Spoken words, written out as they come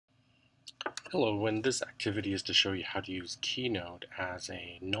Hello, and this activity is to show you how to use Keynote as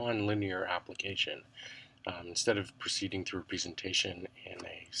a non-linear application. Instead of proceeding through a presentation in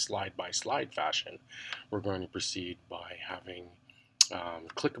a slide-by-slide fashion, we're going to proceed by having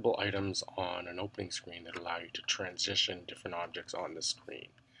clickable items on an opening screen that allow you to transition different objects on the screen.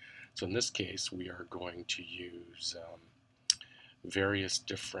 So in this case, we are going to use various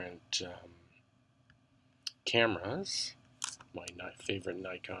different cameras. My favorite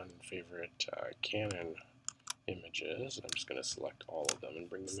Nikon and favorite Canon images. I'm just going to select all of them and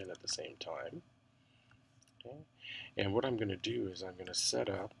bring them in at the same time. Okay. And what I'm going to do is I'm going to set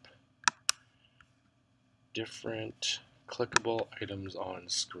up different clickable items on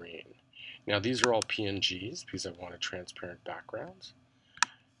screen. Now these are all PNGs because I want a transparent background,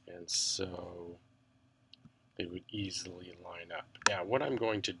 and so they would easily line up. Now what I'm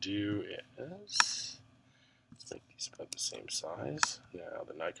going to do is, let's make these about the same size. Now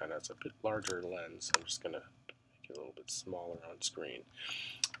the Nikon has a bit larger lens, so I'm just going to make it a little bit smaller on screen.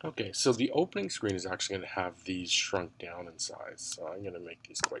 Okay, so the opening screen is actually going to have these shrunk down in size, so I'm going to make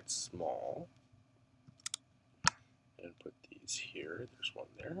these quite small and put these here. There's one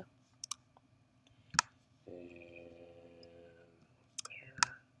there, and there,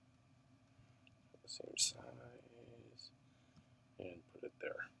 the same size, and put it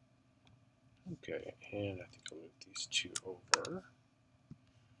there. Okay, and I think I'll move these two over,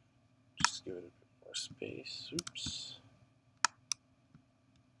 just give it a bit more space. Oops.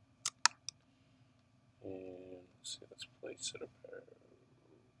 And let's see, let's place it about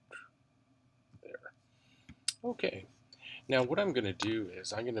there. Okay, now what I'm going to do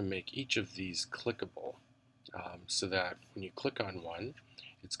is I'm going to make each of these clickable so that when you click on one,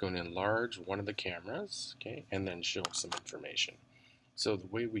 it's going to enlarge one of the cameras, okay, and then show some information. So the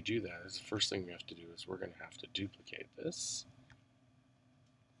way we do that is the first thing we have to do is we're going to have to duplicate this.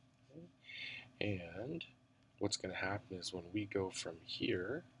 Okay. And what's going to happen is when we go from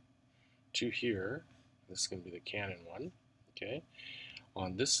here to here, this is going to be the Canon one, okay,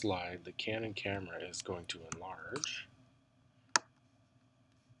 on this slide the Canon camera is going to enlarge,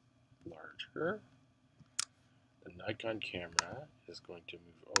 larger. The Nikon camera is going to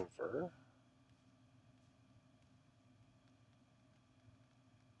move over,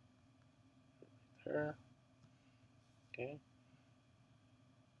 there, okay.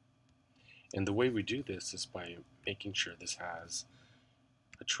 And the way we do this is by making sure this has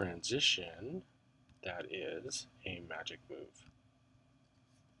a transition that is a magic move.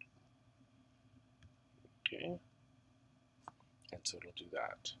 Okay, and so it'll do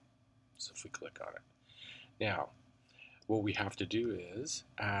that. So if we click on it. Now, what we have to do is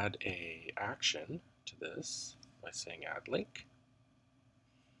add a action to this by saying add link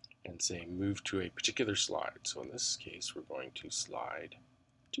and say move to a particular slide. So in this case, we're going to slide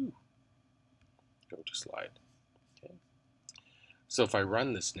 2. Go to slide. Okay. So if I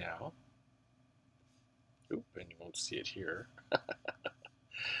run this now, and you won't see it here.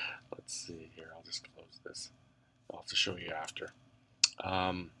 Let's see here, I'll just close this. I'll have to show you after.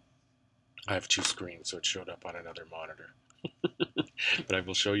 I have two screens, so it showed up on another monitor. But I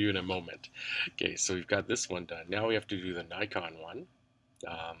will show you in a moment. Okay, so we've got this one done. Now we have to do the Nikon one.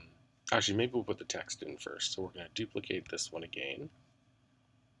 Actually, maybe we'll put the text in first. So we're going to duplicate this one again.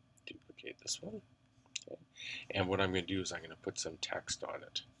 Duplicate this one. Okay. And what I'm going to do is I'm going to put some text on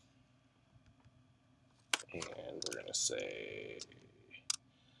it. And we're going to say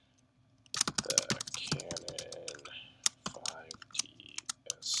the Canon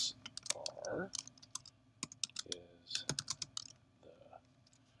 5DSR is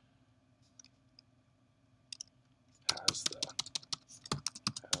has the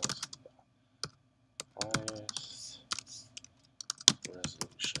highest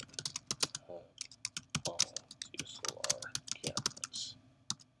resolution of all DSLR cameras.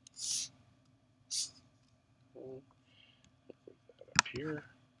 Put that up here.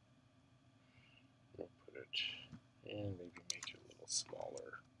 We'll put it and maybe make it a little smaller.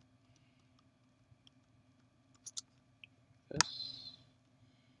 This,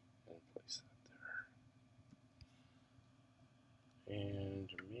 and place that there. And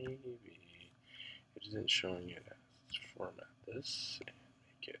maybe it isn't showing it as format this and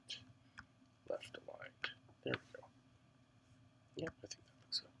make it left aligned. There we go. Yep, I think that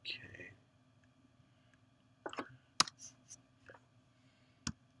looks okay.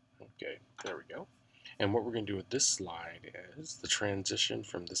 Okay, there we go. And what we're going to do with this slide is the transition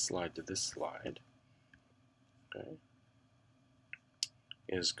from this slide to this slide, okay,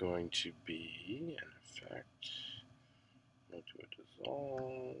 is going to be, in effect, go to a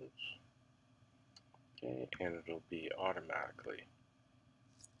dissolve, okay, and it'll be automatically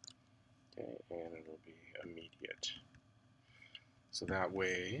Okay, and it'll be immediate. So that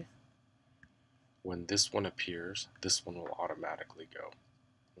way, when this one appears, this one will automatically go.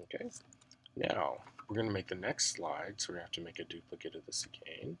 Okay, now we're going to make the next slide, so we have to make a duplicate of this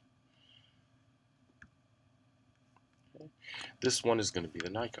again. Okay. This one is going to be the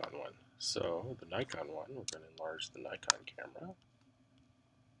Nikon one. So the Nikon one, we're going to enlarge the Nikon camera.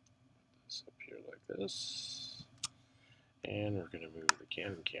 Put this up here like this. And we're going to move the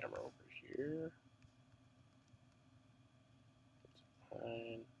Canon camera over here.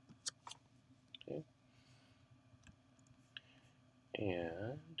 Fine. Okay.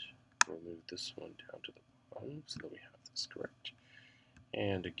 And we'll move this one down to the bottom so that we have this correct.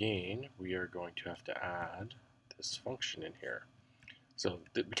 And again, we are going to have to add this function in here. So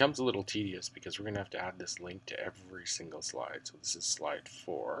it becomes a little tedious because we're going to have to add this link to every single slide. So this is slide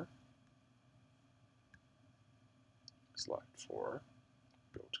 4. Slide 4.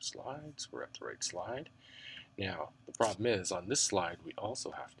 Go to slides. We're at the right slide. Now, the problem is on this slide, we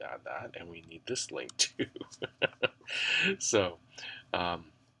also have to add that, and we need this link too. So on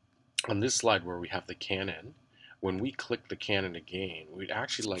this slide where we have the Canon, when we click the Canon again, we'd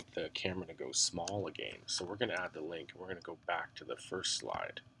actually like the camera to go small again. So we're going to add the link, and we're going to go back to the first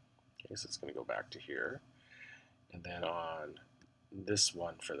slide. Okay, so it's going to go back to here. And then on this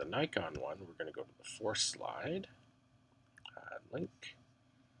one for the Nikon one, we're going to go to the 4th slide, add link.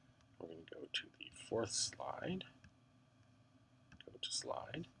 We're going to go to the 4th slide, go to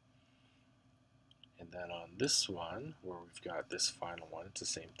slide. And then on this one, where we've got this final one, it's the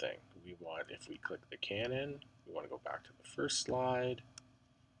same thing. We want, if we click the Canon, we want to go back to the first slide.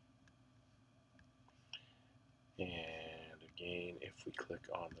 And again, if we click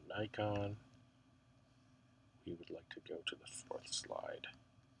on the Nikon, we would like to go to the 4th slide.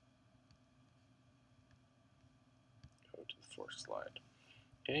 Go to the 4th slide.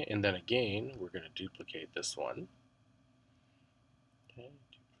 Okay, and then again, we're going to duplicate this one. Okay,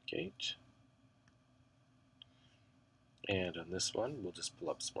 duplicate. And on this one, we'll just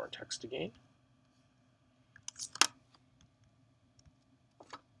pull up some more text again.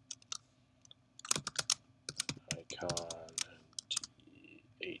 Nikon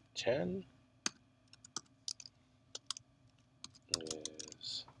D810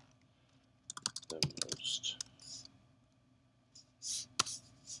 is the most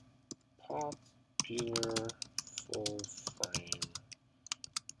popular full-frame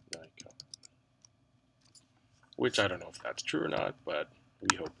Nikon. Which I don't know if that's true or not, but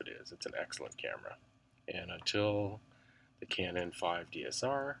we hope it is. It's an excellent camera. And until the Canon 5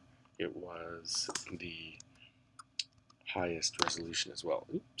 DSR, it was the highest resolution as well.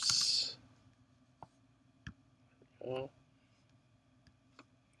 Oops. There we go.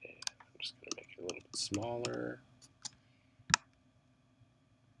 And I'm just going to make it a little bit smaller.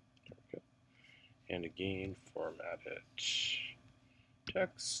 There we go. And again, format it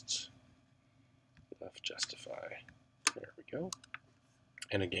text, left justify. There we go.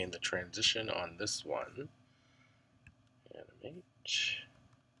 And again, the transition on this one, animate.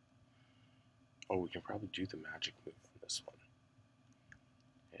 Oh, we can probably do the magic move on this one.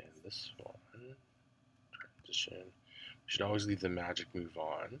 And this one, transition. We should always leave the magic move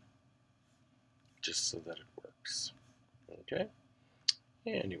on, just so that it works. Okay?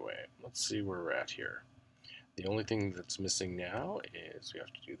 Anyway, let's see where we're at here. The only thing that's missing now is we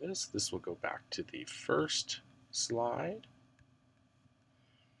have to do this. This will go back to the first slide.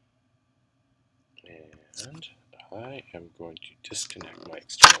 And I am going to disconnect my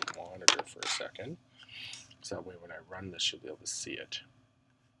external monitor for a second. So that way when I run this, you'll be able to see it.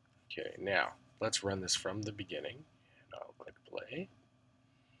 Okay, now let's run this from the beginning. And I'll click play.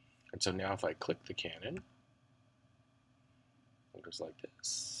 And so now if I click the Canon, it goes like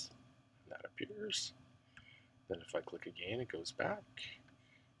this. And that appears. Then if I click again, it goes back.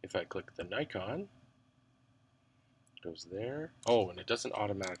 If I click the Nikon, it goes there. Oh, and it doesn't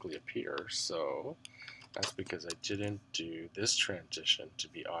automatically appear, so that's because I didn't do this transition to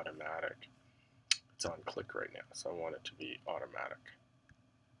be automatic. It's on click right now, so I want it to be automatic.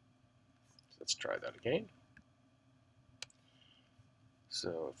 So let's try that again.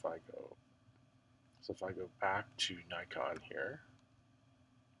 So if I go back to Nikon here,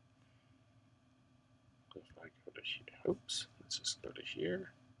 if I go to here, oops, let's just go to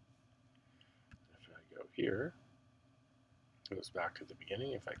here. If I go here, it goes back to the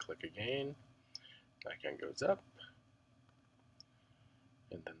beginning. If I click again, Nikon goes up,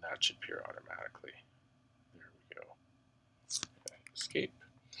 and then that should appear automatically. There we go. Okay, escape.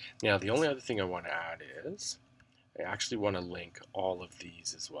 Now the only other thing I want to add is I actually want to link all of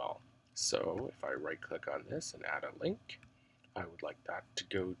these as well. So if I right click on this and add a link, I would like that to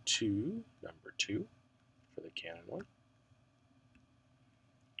go to number 2 for the Canon one.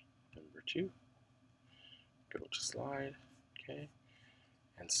 Number 2, go to slide, okay.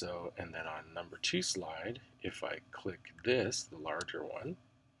 And then on number 2 slide, if I click this, the larger one,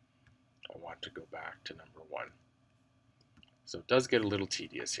 I want to go back to number 1. So it does get a little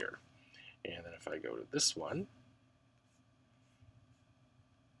tedious here. And then if I go to this one,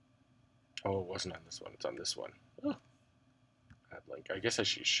 oh, it wasn't on this one, it's on this one. Oh, add link. I guess I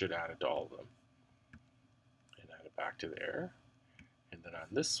should add it to all of them. And add it back to there. And then on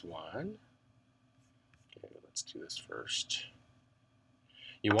this one, okay, let's do this first.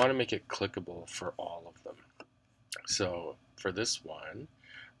 You want to make it clickable for all of them. So for this one,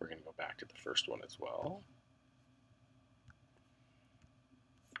 we're going to go back to the first one as well.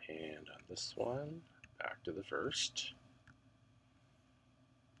 And on this one, back to the first.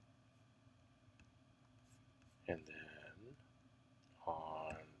 And then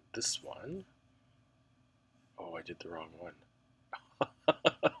on this one, oh, I did the wrong one.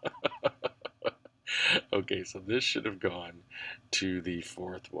 Okay, so this should have gone to the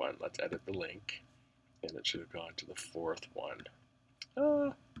 4th one. Let's edit the link. And it should have gone to the 4th one.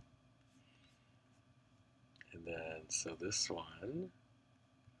 And then, so this one,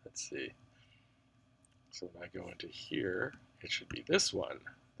 let's see. So when I go into here, it should be this one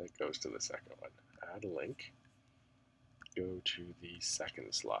that goes to the 2nd one. Add a link. Go to the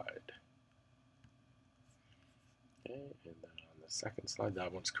 2nd slide. Okay, and then on the 2nd slide,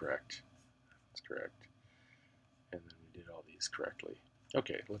 that one's correct. That's correct. And then we did all these correctly.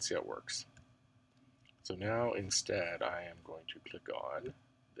 Okay, let's see how it works. So now instead, I am going to click on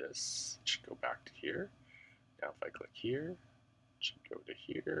this. It should go back to here. Now if I click here, it should go to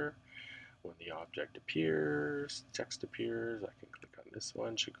here. When the object appears, text appears, I can click on this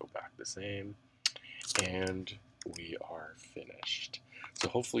one, should go back the same. And we are finished. So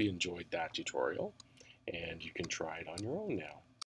hopefully you enjoyed that tutorial, and you can try it on your own now.